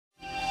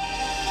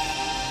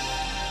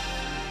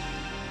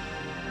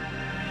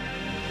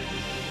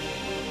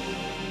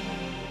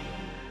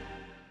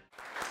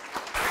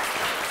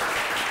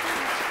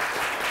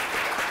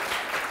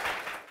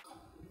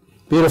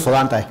Beautiful,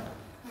 aren't they?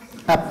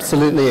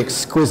 Absolutely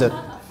exquisite.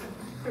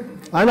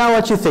 I know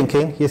what you're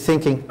thinking. You're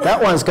thinking,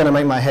 that one's going to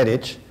make my head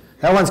itch.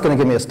 That one's going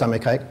to give me a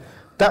stomach ache.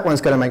 That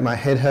one's going to make my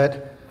head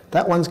hurt.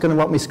 That one's going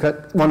to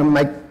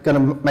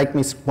make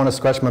me want to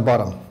scratch my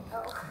bottom.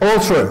 All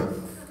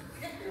true.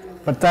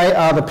 But they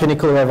are the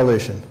pinnacle of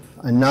evolution.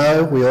 I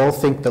know we all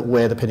think that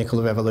we're the pinnacle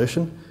of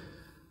evolution,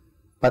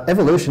 but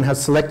evolution has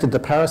selected the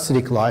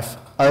parasitic life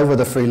over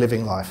the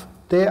free-living life.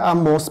 There are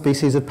more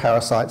species of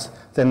parasites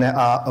than there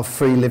are of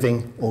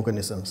free-living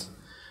organisms.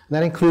 And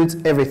that includes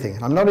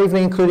everything. I'm not even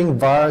including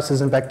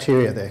viruses and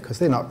bacteria there, because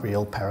they're not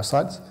real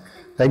parasites.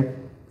 They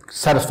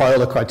satisfy all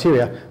the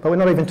criteria, but we're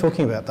not even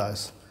talking about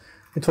those.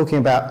 We're talking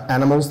about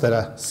animals that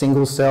are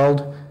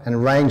single-celled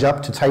and range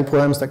up to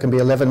tapeworms that can be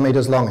 11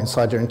 metres long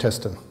inside your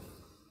intestine.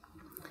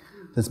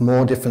 There's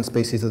more different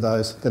species of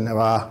those than there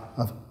are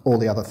of all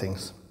the other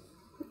things.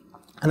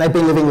 And they've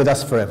been living with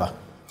us forever.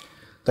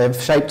 They've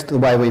shaped the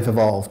way we've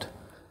evolved.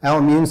 Our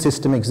immune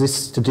system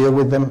exists to deal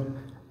with them,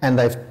 and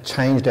they've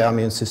changed our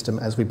immune system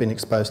as we've been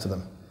exposed to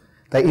them.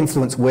 They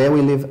influence where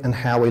we live and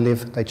how we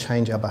live. They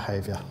change our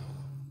behaviour.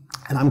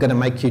 And I'm going to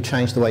make you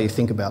change the way you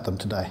think about them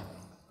today.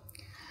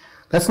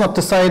 That's not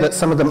to say that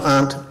some of them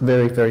aren't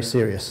very, very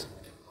serious.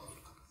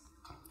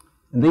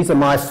 And these are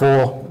my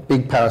 4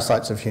 big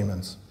parasites of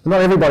humans.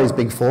 Not everybody's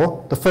big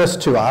 4. The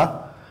first 2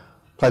 are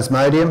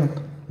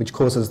Plasmodium, which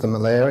causes the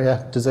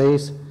malaria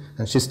disease,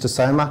 and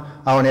Schistosoma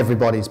are on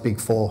everybody's big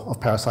 4 of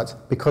parasites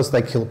because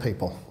they kill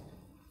people.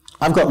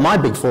 I've got my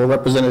big 4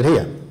 represented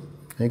here.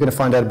 And you're going to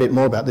find out a bit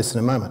more about this in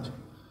a moment.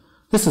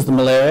 This is the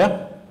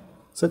malaria.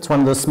 So it's one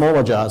of the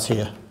smaller jars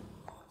here.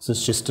 This is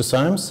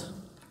Schistosomes.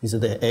 These are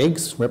their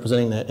eggs,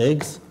 representing their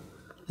eggs.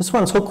 This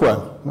one's hookworm,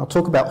 and I'll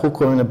talk about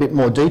hookworm in a bit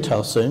more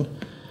detail soon.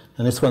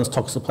 And this one's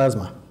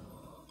Toxoplasma.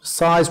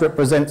 Size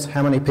represents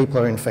how many people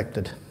are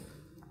infected.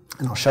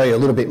 And I'll show you a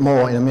little bit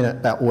more in a minute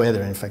about where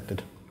they're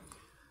infected.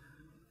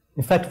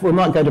 In fact, we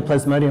might go to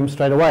Plasmodium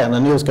straight away, and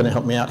Anil's going to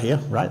help me out here,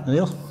 right,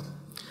 Anil?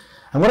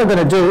 And what I'm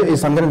going to do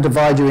is I'm going to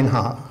divide you in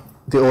half,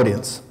 the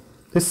audience.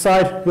 This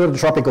side, you're the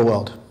tropical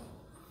world.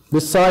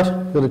 This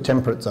side, you're the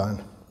temperate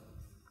zone.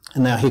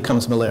 And now here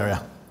comes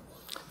malaria.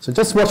 So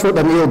just watch what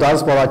Anil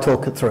does while I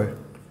talk it through.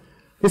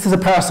 This is a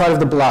parasite of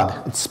the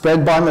blood. It's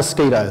spread by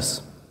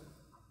mosquitoes.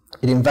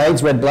 It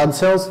invades red blood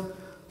cells.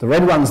 The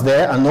red ones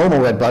there are normal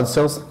red blood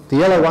cells. The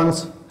yellow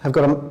ones have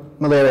got a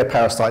malaria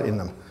parasite in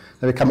them.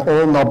 They become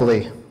all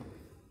knobbly.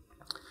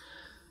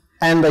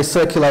 And they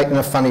circulate in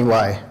a funny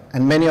way.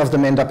 And many of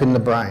them end up in the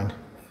brain.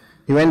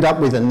 You end up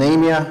with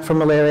anemia from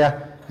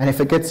malaria, and if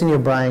it gets in your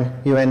brain,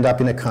 you end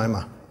up in a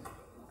coma.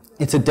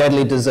 It's a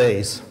deadly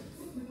disease.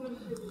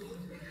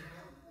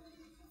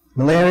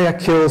 Malaria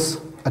kills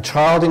a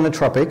child in the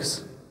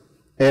tropics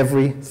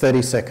every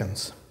 30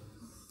 seconds.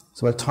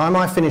 So by the time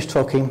I finish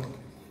talking,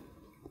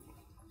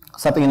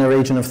 something in the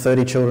region of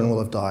 30 children will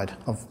have died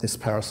of this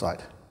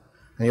parasite.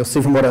 And you'll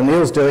see from what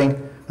Anil's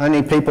doing,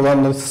 only people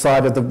on the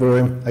side of the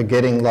room are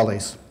getting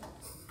lollies.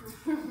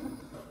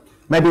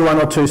 Maybe 1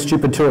 or 2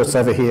 stupid tourists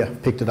over here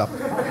picked it up.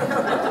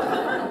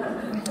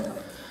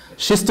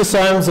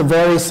 Schistosomes, a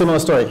very similar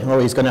story. Oh,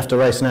 he's going to have to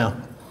race now.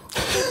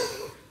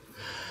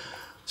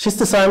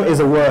 Schistosome is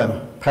a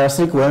worm,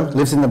 parasitic worm,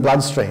 lives in the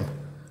bloodstream.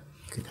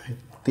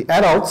 The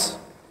adults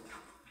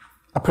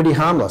are pretty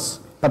harmless,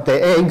 but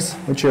their eggs,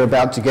 which you're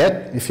about to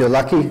get, if you're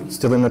lucky,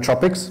 still in the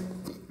tropics,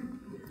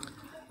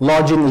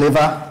 lodge in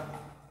liver,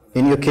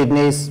 in your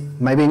kidneys,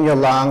 maybe in your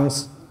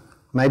lungs,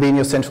 maybe in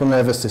your central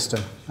nervous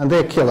system, and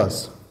they're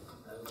killers.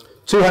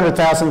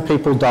 200,000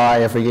 people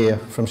die every year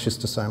from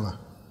schistosoma,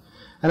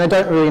 and they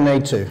don't really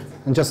need to,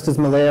 and just as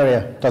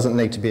malaria doesn't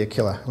need to be a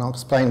killer, and I'll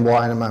explain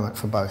why in a moment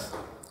for both.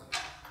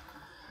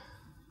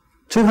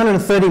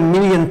 230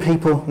 million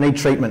people need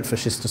treatment for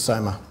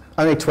schistosoma.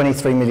 Only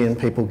 23 million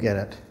people get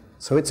it.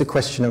 So it's a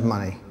question of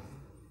money.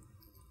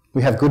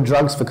 We have good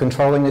drugs for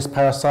controlling this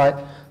parasite.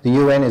 The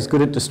UN is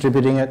good at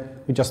distributing it.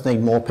 We just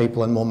need more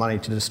people and more money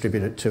to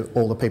distribute it to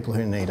all the people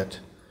who need it.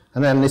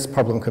 And then this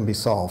problem can be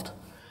solved.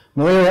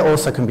 Malaria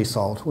also can be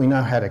solved. We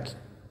know how to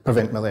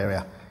prevent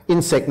malaria.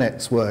 Insect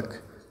nets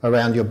work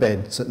around your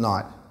beds at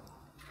night.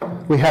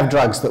 We have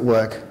drugs that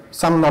work.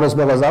 Some not as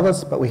well as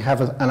others, but we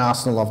have an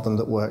arsenal of them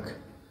that work.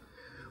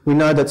 We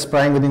know that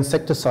spraying with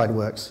insecticide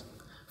works.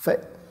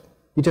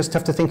 You just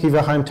have to think of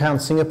your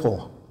hometown,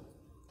 Singapore.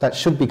 That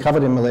should be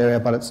covered in malaria,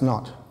 but it's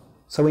not.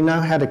 So we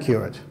know how to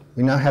cure it.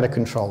 We know how to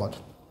control it.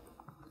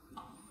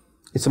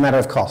 It's a matter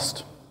of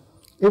cost.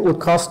 It would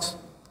cost,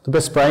 the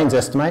best brains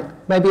estimate,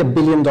 maybe $1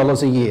 billion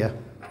a year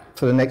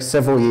for the next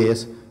several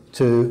years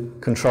to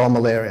control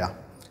malaria.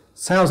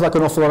 Sounds like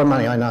an awful lot of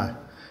money, I know.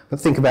 But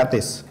think about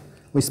this.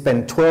 We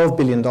spend $12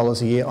 billion a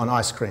year on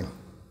ice cream.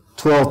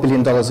 $12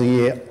 billion a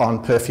year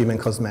on perfume and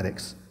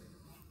cosmetics.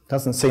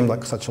 Doesn't seem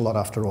like such a lot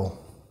after all.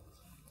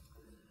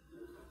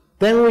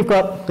 Then we've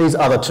got these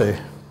other 2,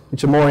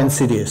 which are more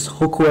insidious,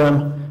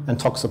 hookworm and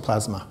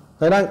toxoplasma.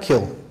 They don't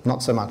kill,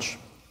 not so much.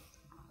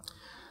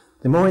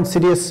 They're more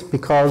insidious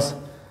because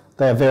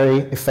they are very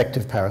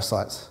effective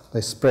parasites.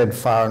 They spread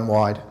far and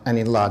wide and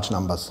in large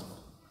numbers.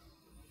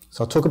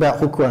 So I'll talk about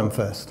hookworm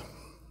first.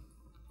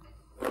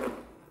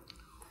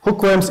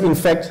 Hookworms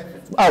infect...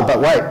 Oh, but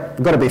wait,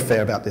 I've got to be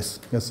fair about this,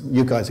 because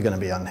you guys are going to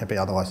be unhappy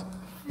otherwise.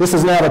 This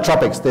is now the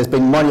tropics. There's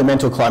been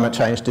monumental climate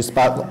change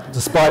despite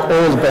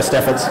all the best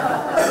efforts.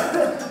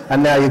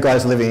 And now you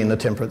guys are living in the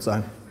temperate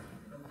zone.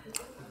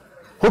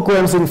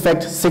 Hookworms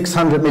infect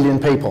 600 million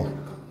people.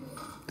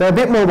 They're a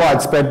bit more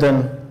widespread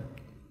than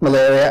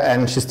malaria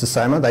and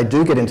schistosoma. They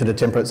do get into the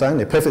temperate zone.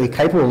 They're perfectly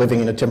capable of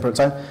living in the temperate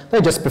zone. They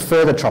just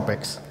prefer the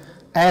tropics,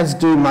 as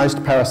do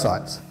most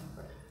parasites.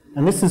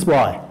 And this is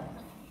why.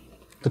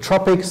 The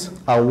tropics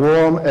are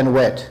warm and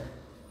wet.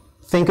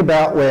 Think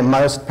about where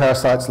most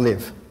parasites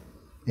live.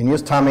 In your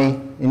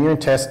tummy, in your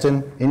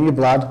intestine, in your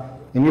blood,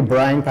 in your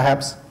brain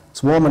perhaps.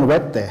 It's warm and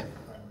wet there.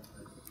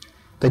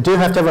 They do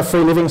have to have a free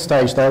living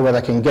stage though, where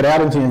they can get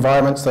out into the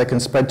environment so they can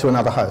spread to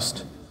another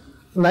host.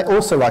 And they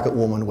also like it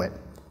warm and wet.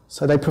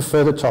 So they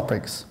prefer the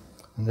tropics.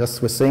 And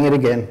just we're seeing it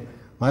again.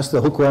 Most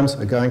of the hookworms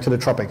are going to the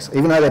tropics,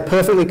 even though they're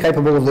perfectly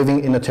capable of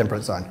living in the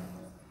temperate zone.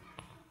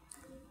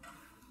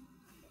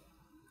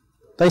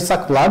 They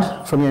suck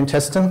blood from your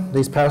intestine,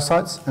 these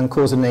parasites, and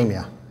cause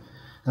anemia.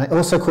 And they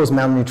also cause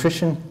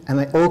malnutrition, and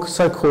they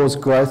also cause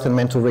growth and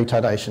mental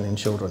retardation in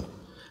children.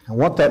 And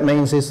what that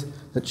means is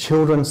that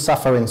children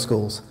suffer in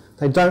schools.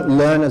 They don't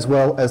learn as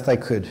well as they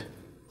could.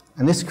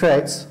 And this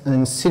creates an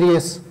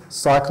insidious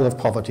cycle of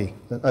poverty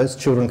that those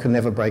children can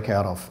never break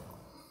out of.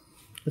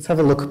 Let's have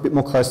a look a bit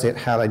more closely at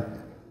how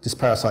this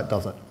parasite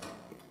does it.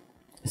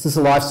 This is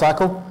a life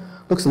cycle.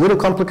 Looks a little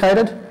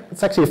complicated.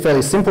 It's actually a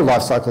fairly simple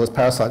life cycle as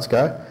parasites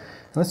go.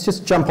 Let's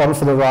just jump on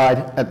for the ride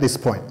at this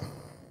point.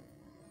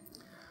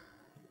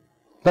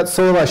 That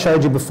soil I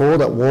showed you before,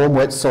 that warm,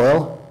 wet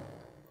soil,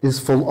 is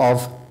full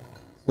of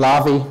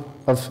larvae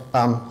of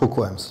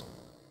hookworms.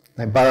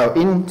 They burrow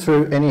in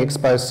through any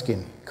exposed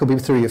skin. Could be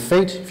through your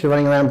feet if you're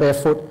running around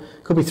barefoot.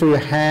 Could be through your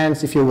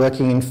hands if you're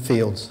working in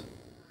fields.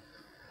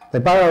 They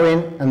burrow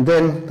in and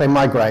then they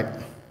migrate.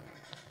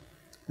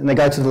 And they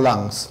go to the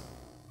lungs.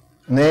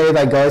 And there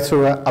they go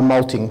through a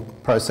molting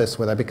process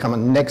where they become a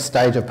next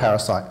stage of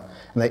parasite.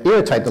 And they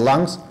irritate the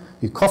lungs,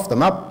 you cough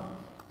them up,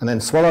 and then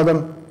swallow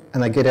them,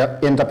 and they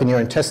end up in your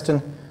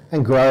intestine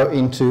and grow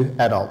into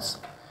adults.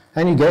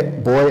 And you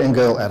get boy and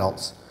girl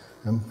adults.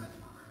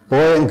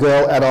 Boy and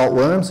girl adult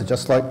worms are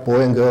just like boy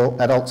and girl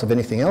adults of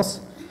anything else.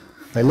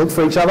 They look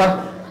for each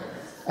other,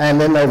 and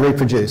then they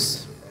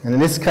reproduce. And in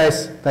this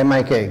case, they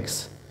make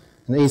eggs.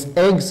 And these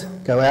eggs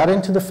go out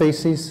into the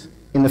feces,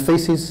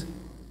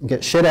 and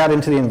get shed out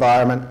into the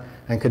environment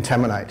and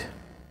contaminate.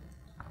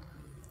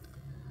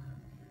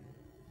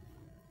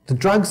 The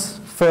drugs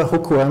for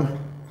hookworm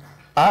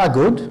are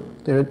good.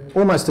 They're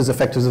almost as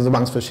effective as the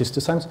ones for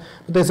schistosomes,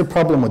 but there's a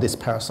problem with this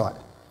parasite.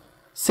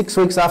 6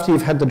 weeks after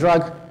you've had the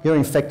drug, you're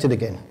infected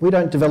again. We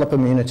don't develop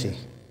immunity.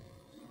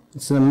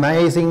 It's an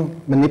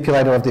amazing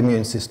manipulator of the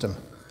immune system.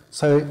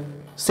 So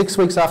 6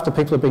 weeks after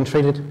people have been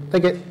treated, they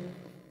get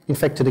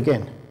infected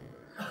again.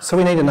 So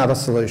we need another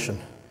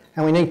solution.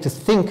 And we need to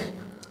think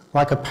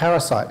like a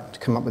parasite to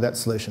come up with that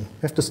solution.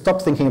 We have to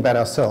stop thinking about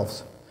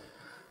ourselves.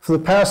 For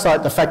the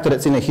parasite, the fact that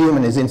it's in a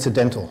human is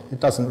incidental.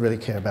 It doesn't really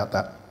care about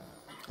that.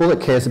 All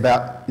it cares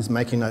about is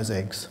making those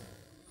eggs.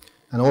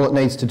 And all it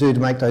needs to do to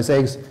make those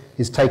eggs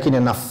is take in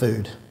enough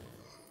food.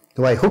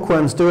 The way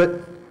hookworms do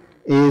it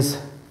is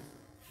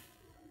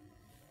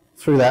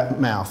through that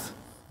mouth.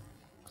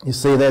 You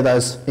see there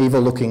those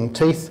evil-looking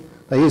teeth?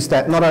 They use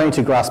that not only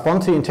to grasp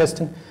onto the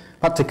intestine,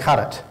 but to cut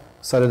it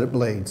so that it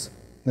bleeds.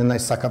 Then they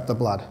suck up the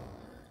blood.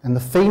 And the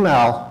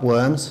female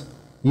worms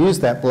use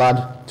that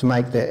blood to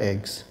make their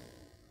eggs.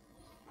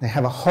 They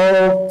have a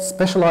whole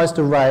specialised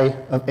array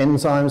of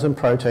enzymes and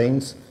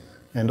proteins,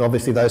 and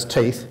obviously those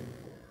teeth,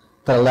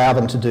 that allow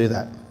them to do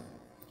that.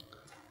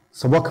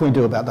 So what can we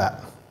do about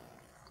that?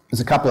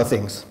 There's a couple of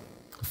things.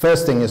 The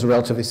first thing is a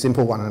relatively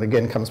simple one, and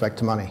again comes back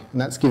to money,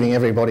 and that's giving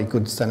everybody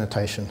good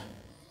sanitation.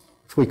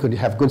 If we could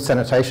have good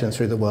sanitation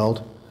through the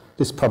world,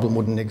 this problem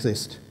wouldn't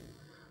exist.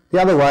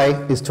 The other way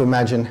is to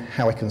imagine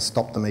how we can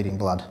stop them eating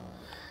blood.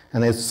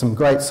 And there's some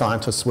great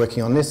scientists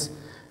working on this,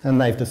 and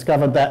they've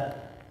discovered that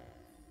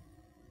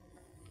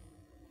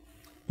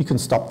you can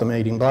stop them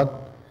eating blood,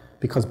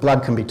 because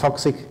blood can be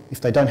toxic.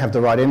 If they don't have the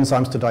right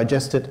enzymes to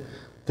digest it,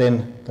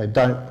 then they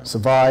don't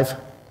survive,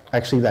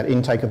 actually that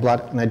intake of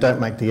blood, and they don't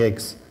make the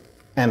eggs,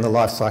 and the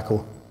life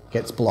cycle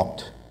gets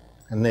blocked,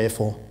 and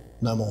therefore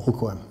no more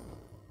hookworm.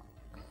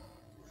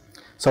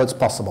 So it's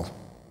possible.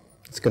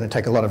 It's going to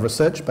take a lot of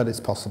research, but it's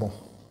possible.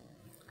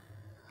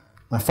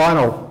 My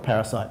final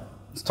parasite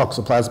is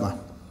Toxoplasma,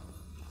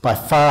 by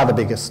far the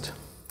biggest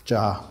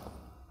jar.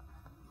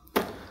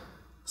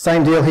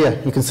 Same deal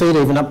here. You can see it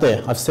even up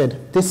there. I've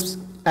said this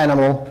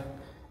animal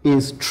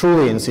is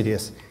truly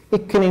insidious.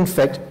 It can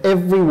infect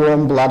every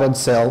warm-blooded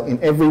cell in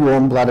every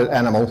warm-blooded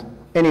animal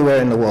anywhere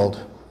in the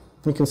world.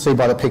 You can see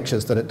by the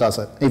pictures that it does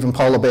it. Even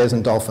polar bears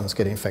and dolphins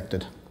get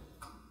infected.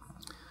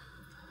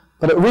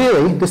 But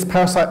this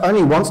parasite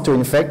only wants to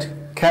infect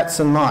cats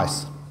and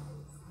mice.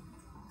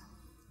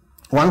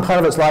 One part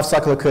of its life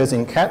cycle occurs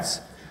in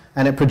cats,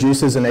 and it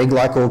produces an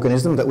egg-like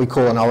organism that we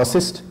call an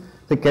oocyst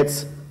that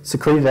gets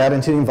secreted out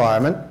into the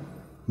environment.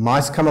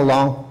 Mice come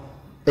along,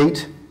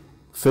 eat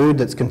food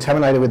that's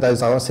contaminated with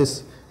those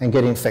oocysts and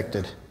get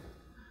infected.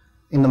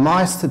 In the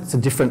mice, it's a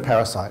different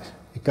parasite.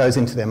 It goes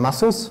into their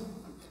muscles,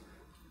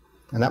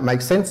 and that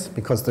makes sense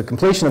because the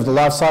completion of the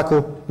life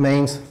cycle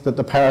means that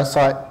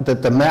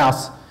the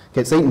mouse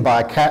gets eaten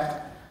by a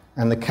cat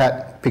and the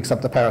cat picks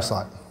up the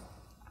parasite.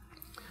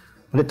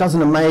 But it does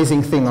an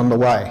amazing thing on the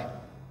way.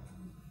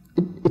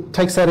 It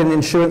takes out an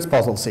insurance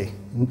policy.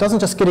 It doesn't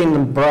just get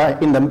in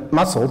the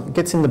muscle, it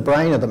gets in the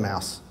brain of the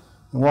mouse.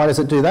 And why does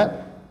it do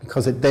that?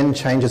 Because it then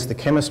changes the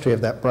chemistry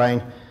of that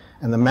brain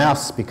and the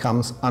mouse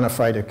becomes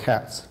unafraid of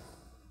cats.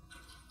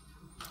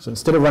 So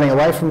instead of running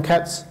away from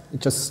cats, it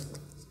just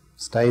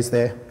stays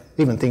there,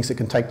 even thinks it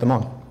can take them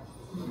on.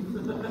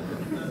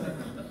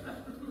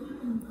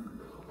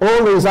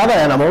 All these other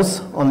animals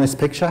on this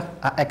picture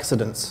are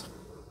accidents.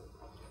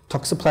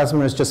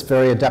 Toxoplasma is just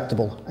very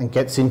adaptable and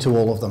gets into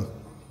all of them.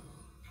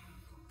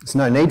 There's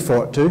no need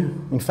for it to,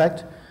 in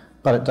fact,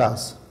 but it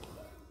does.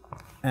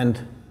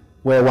 And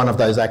we're one of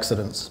those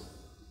accidents.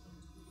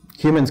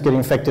 Humans get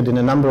infected in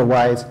a number of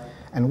ways,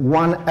 and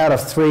 1 out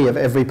of 3 of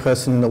every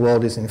person in the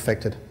world is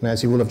infected. And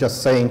as you will have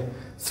just seen,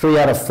 3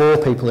 out of 4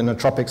 people in the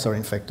tropics are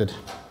infected.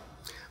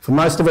 For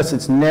most of us,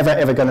 it's never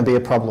ever going to be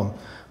a problem.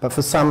 But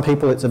for some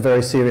people, it's a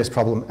very serious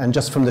problem. And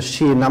just from the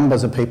sheer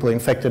numbers of people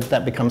infected,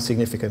 that becomes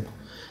significant.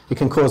 It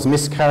can cause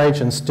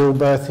miscarriage and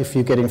stillbirth if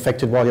you get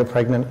infected while you're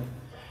pregnant.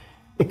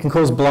 It can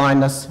cause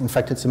blindness. In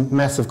fact, it's a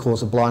massive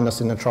cause of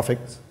blindness in the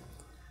tropics.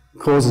 It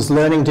causes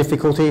learning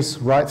difficulties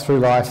right through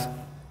life.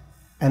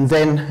 And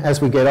then,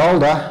 as we get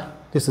older,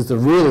 this is the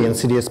really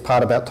insidious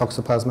part about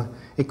Toxoplasma,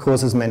 it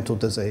causes mental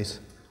disease.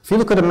 If you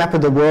look at a map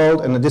of the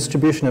world and the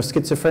distribution of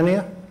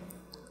schizophrenia,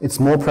 it's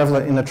more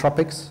prevalent in the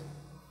tropics.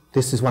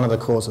 This is one of the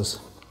causes.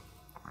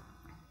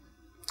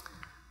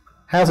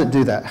 How does it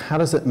do that? How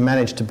does it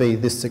manage to be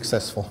this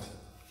successful?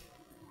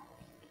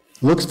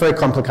 It looks very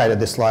complicated,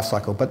 this life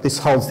cycle, but this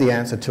holds the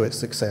answer to its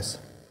success.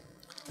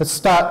 Let's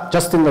start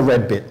just in the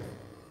red bit.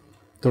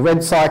 The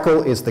red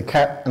cycle is the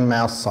cat and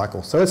mouse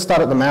cycle. So let's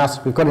start at the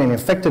mouse. We've got an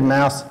infected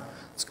mouse.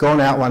 It's gone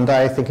out one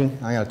day thinking,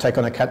 I'm going to take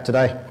on a cat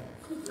today.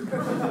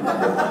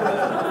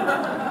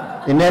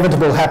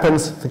 Inevitable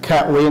happens, the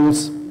cat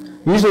wins.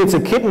 Usually it's a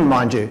kitten,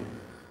 mind you,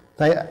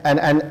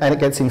 and it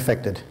gets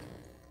infected.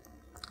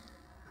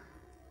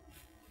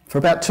 For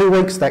about 2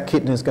 weeks, that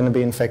kitten is going to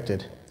be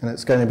infected, and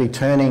it's going to be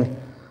turning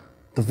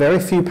the very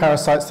few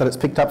parasites that it's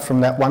picked up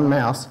from that one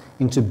mouse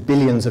into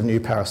billions of new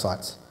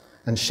parasites,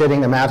 and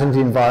shedding them out into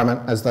the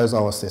environment as those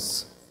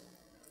oocysts.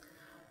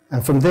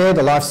 And from there,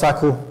 the life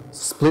cycle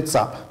splits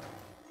up.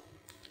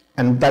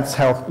 And that's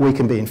how we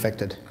can be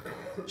infected.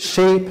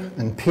 Sheep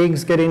and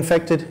pigs get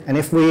infected, and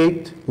if we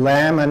eat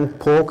lamb and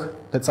pork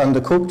that's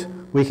undercooked,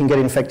 we can get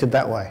infected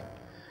that way.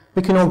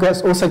 We can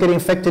also get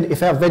infected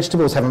if our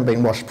vegetables haven't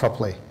been washed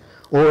properly,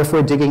 or if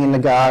we're digging in the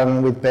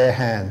garden with bare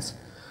hands,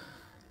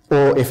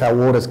 or if our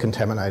water's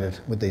contaminated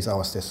with these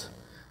oocysts.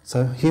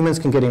 So humans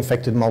can get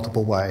infected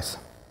multiple ways.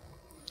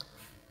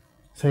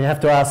 So you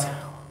have to ask,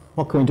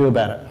 what can we do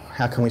about it?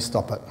 How can we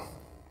stop it?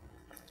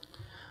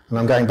 And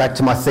I'm going back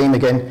to my theme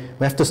again.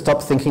 We have to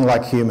stop thinking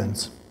like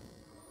humans.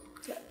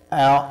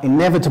 Our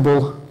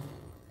inevitable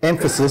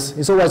emphasis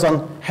is always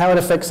on how it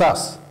affects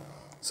us.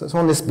 So it's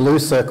on this blue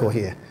circle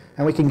here.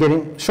 And we can get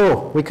in,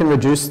 sure, we can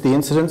reduce the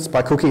incidence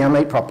by cooking our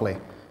meat properly.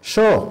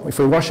 Sure, if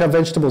we wash our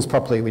vegetables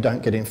properly, we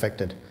don't get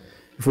infected.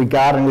 If we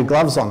garden with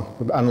gloves on,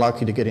 we're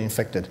unlikely to get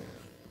infected.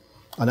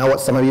 I know what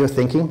some of you are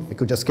thinking. We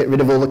could just get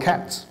rid of all the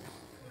cats.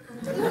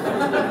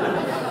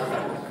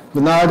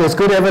 But no, there's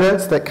good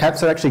evidence that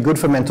cats are actually good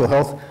for mental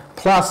health.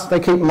 Plus, they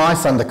keep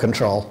mice under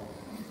control.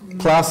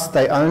 Plus,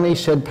 they only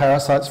shed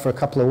parasites for a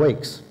couple of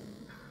weeks.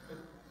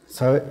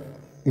 So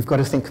you've got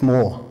to think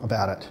more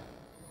about it.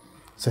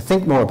 So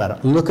think more about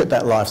it. Look at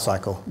that life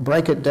cycle.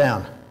 Break it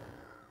down.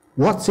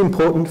 What's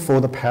important for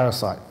the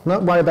parasite?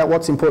 Not worry about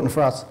what's important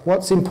for us.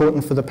 What's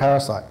important for the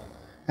parasite?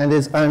 And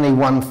there's only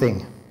one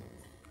thing.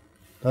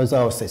 Those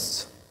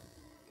oocysts.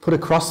 Put a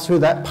cross through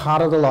that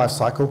part of the life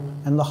cycle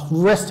and the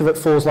rest of it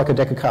falls like a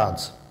deck of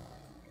cards.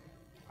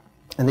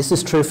 And this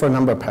is true for a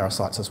number of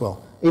parasites as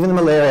well. Even the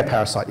malaria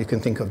parasite you can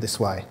think of this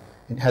way.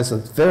 It has a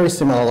very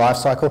similar life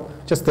cycle,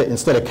 just that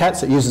instead of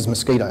cats it uses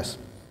mosquitoes.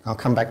 I'll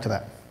come back to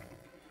that.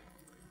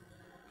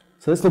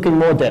 So let's look in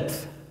more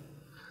depth.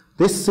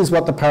 This is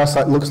what the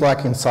parasite looks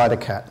like inside a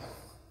cat.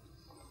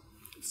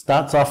 It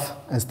starts off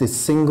as this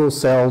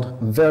single-celled,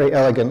 very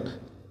elegant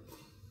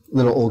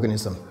little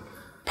organism,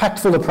 packed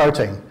full of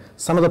protein.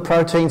 Some of the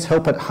proteins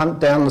help it hunt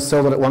down the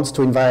cell that it wants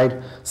to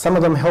invade. Some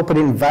of them help it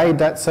invade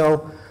that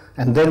cell,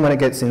 and then when it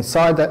gets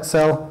inside that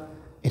cell,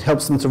 it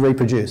helps them to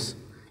reproduce.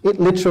 It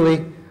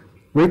literally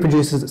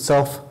reproduces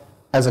itself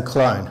as a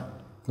clone,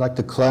 like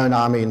the clone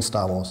army in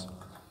Star Wars.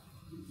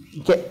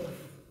 You get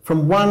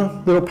from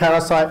one little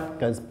parasite,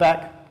 goes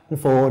back and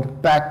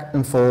forward, back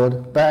and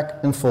forward,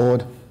 back and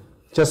forward,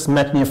 just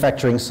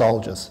manufacturing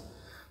soldiers.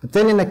 But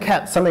then in the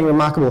cat, something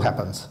remarkable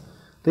happens.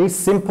 These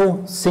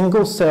simple,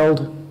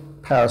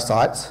 single-celled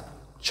parasites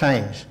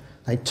change.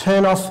 They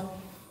turn off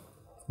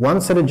one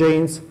set of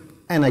genes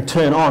and they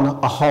turn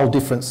on a whole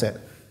different set.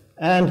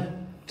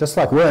 And just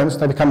like worms,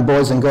 they become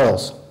boys and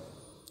girls.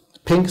 The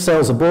pink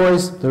cells are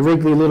boys, the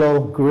wriggly little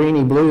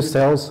greeny blue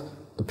cells,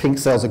 the pink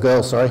cells are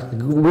girls, sorry,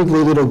 the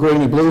wiggly little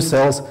greeny blue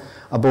cells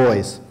are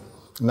boys.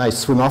 And they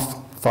swim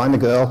off, find the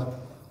girl,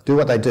 do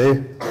what they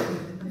do,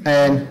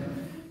 and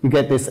you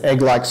get this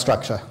egg-like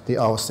structure, the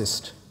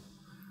oocyst.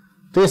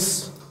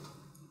 This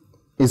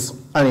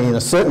is only in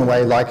a certain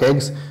way like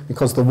eggs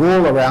because the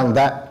wall around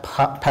that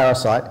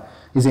parasite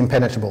is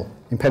impenetrable.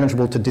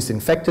 Impenetrable to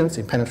disinfectants,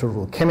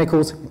 impenetrable to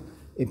chemicals,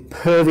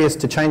 impervious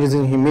to changes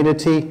in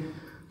humidity,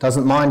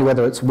 doesn't mind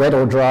whether it's wet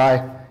or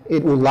dry.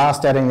 It will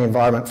last out in the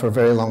environment for a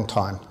very long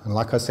time. And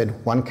like I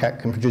said, one cat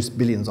can produce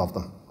billions of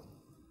them.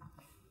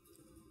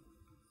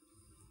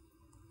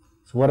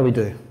 So what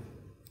do?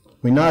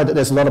 We know that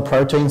there's a lot of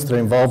proteins that are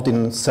involved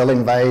in cell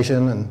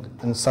invasion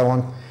and so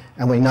on.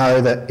 And we know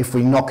that if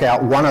we knock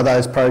out one of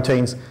those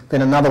proteins,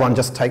 then another one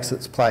just takes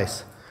its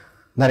place.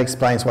 And that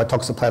explains why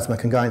Toxoplasma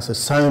can go into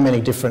so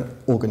many different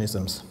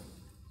organisms.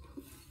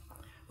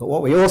 But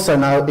what we also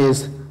know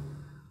is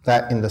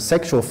that in the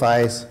sexual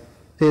phase,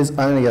 there's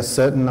only a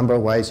certain number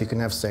of ways you can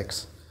have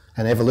sex.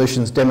 And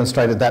evolution's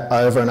demonstrated that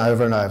over and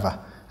over and over.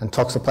 And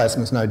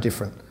Toxoplasma is no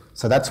different.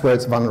 So that's where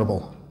it's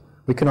vulnerable.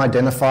 We can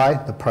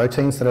identify the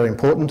proteins that are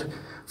important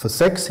for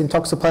sex in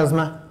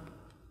Toxoplasma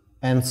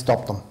and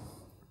stop them.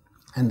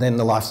 And then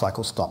the life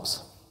cycle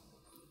stops.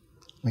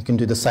 We can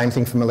do the same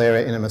thing for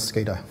malaria in a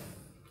mosquito.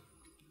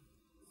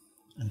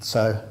 And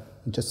so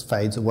it just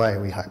fades away,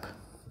 we hope.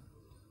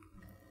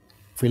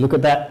 If we look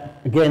at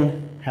that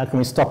again, how can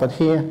we stop it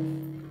here?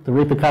 The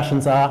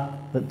repercussions are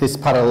that this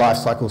part of the life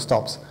cycle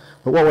stops.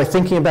 But what we're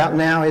thinking about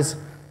now is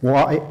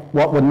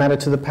what would matter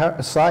to the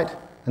parasite,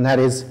 and that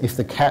is if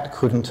the cat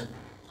couldn't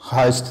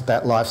host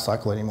that life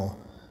cycle anymore.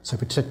 So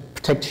to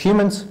protect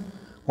humans,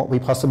 what we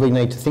possibly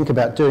need to think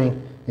about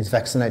doing is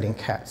vaccinating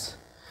cats.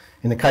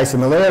 In the case of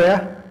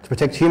malaria, to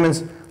protect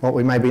humans, what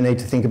we maybe need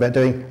to think about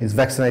doing is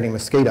vaccinating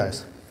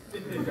mosquitoes.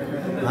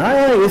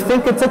 Oh, you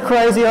think it's a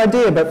crazy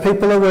idea, but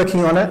people are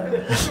working on it.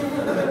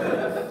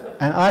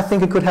 And I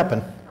think it could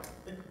happen.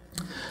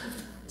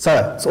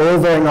 So, it's all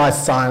very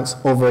nice science,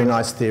 all very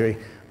nice theory,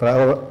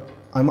 but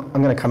I'm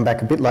going to come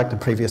back a bit like the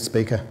previous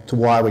speaker to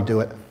why we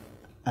do it.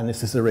 And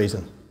this is the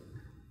reason.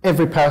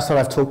 Every parasite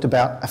I've talked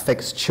about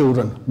affects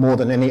children more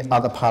than any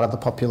other part of the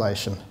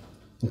population,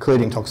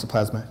 including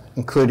Toxoplasma,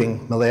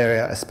 including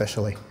malaria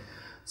especially.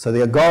 So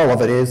the goal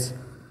of it is,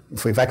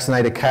 if we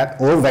vaccinate a cat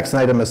or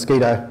vaccinate a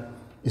mosquito,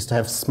 is to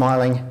have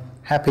smiling,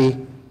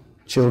 happy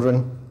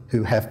children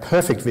who have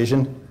perfect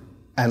vision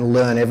and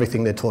learn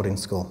everything they're taught in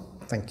school.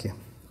 Thank you.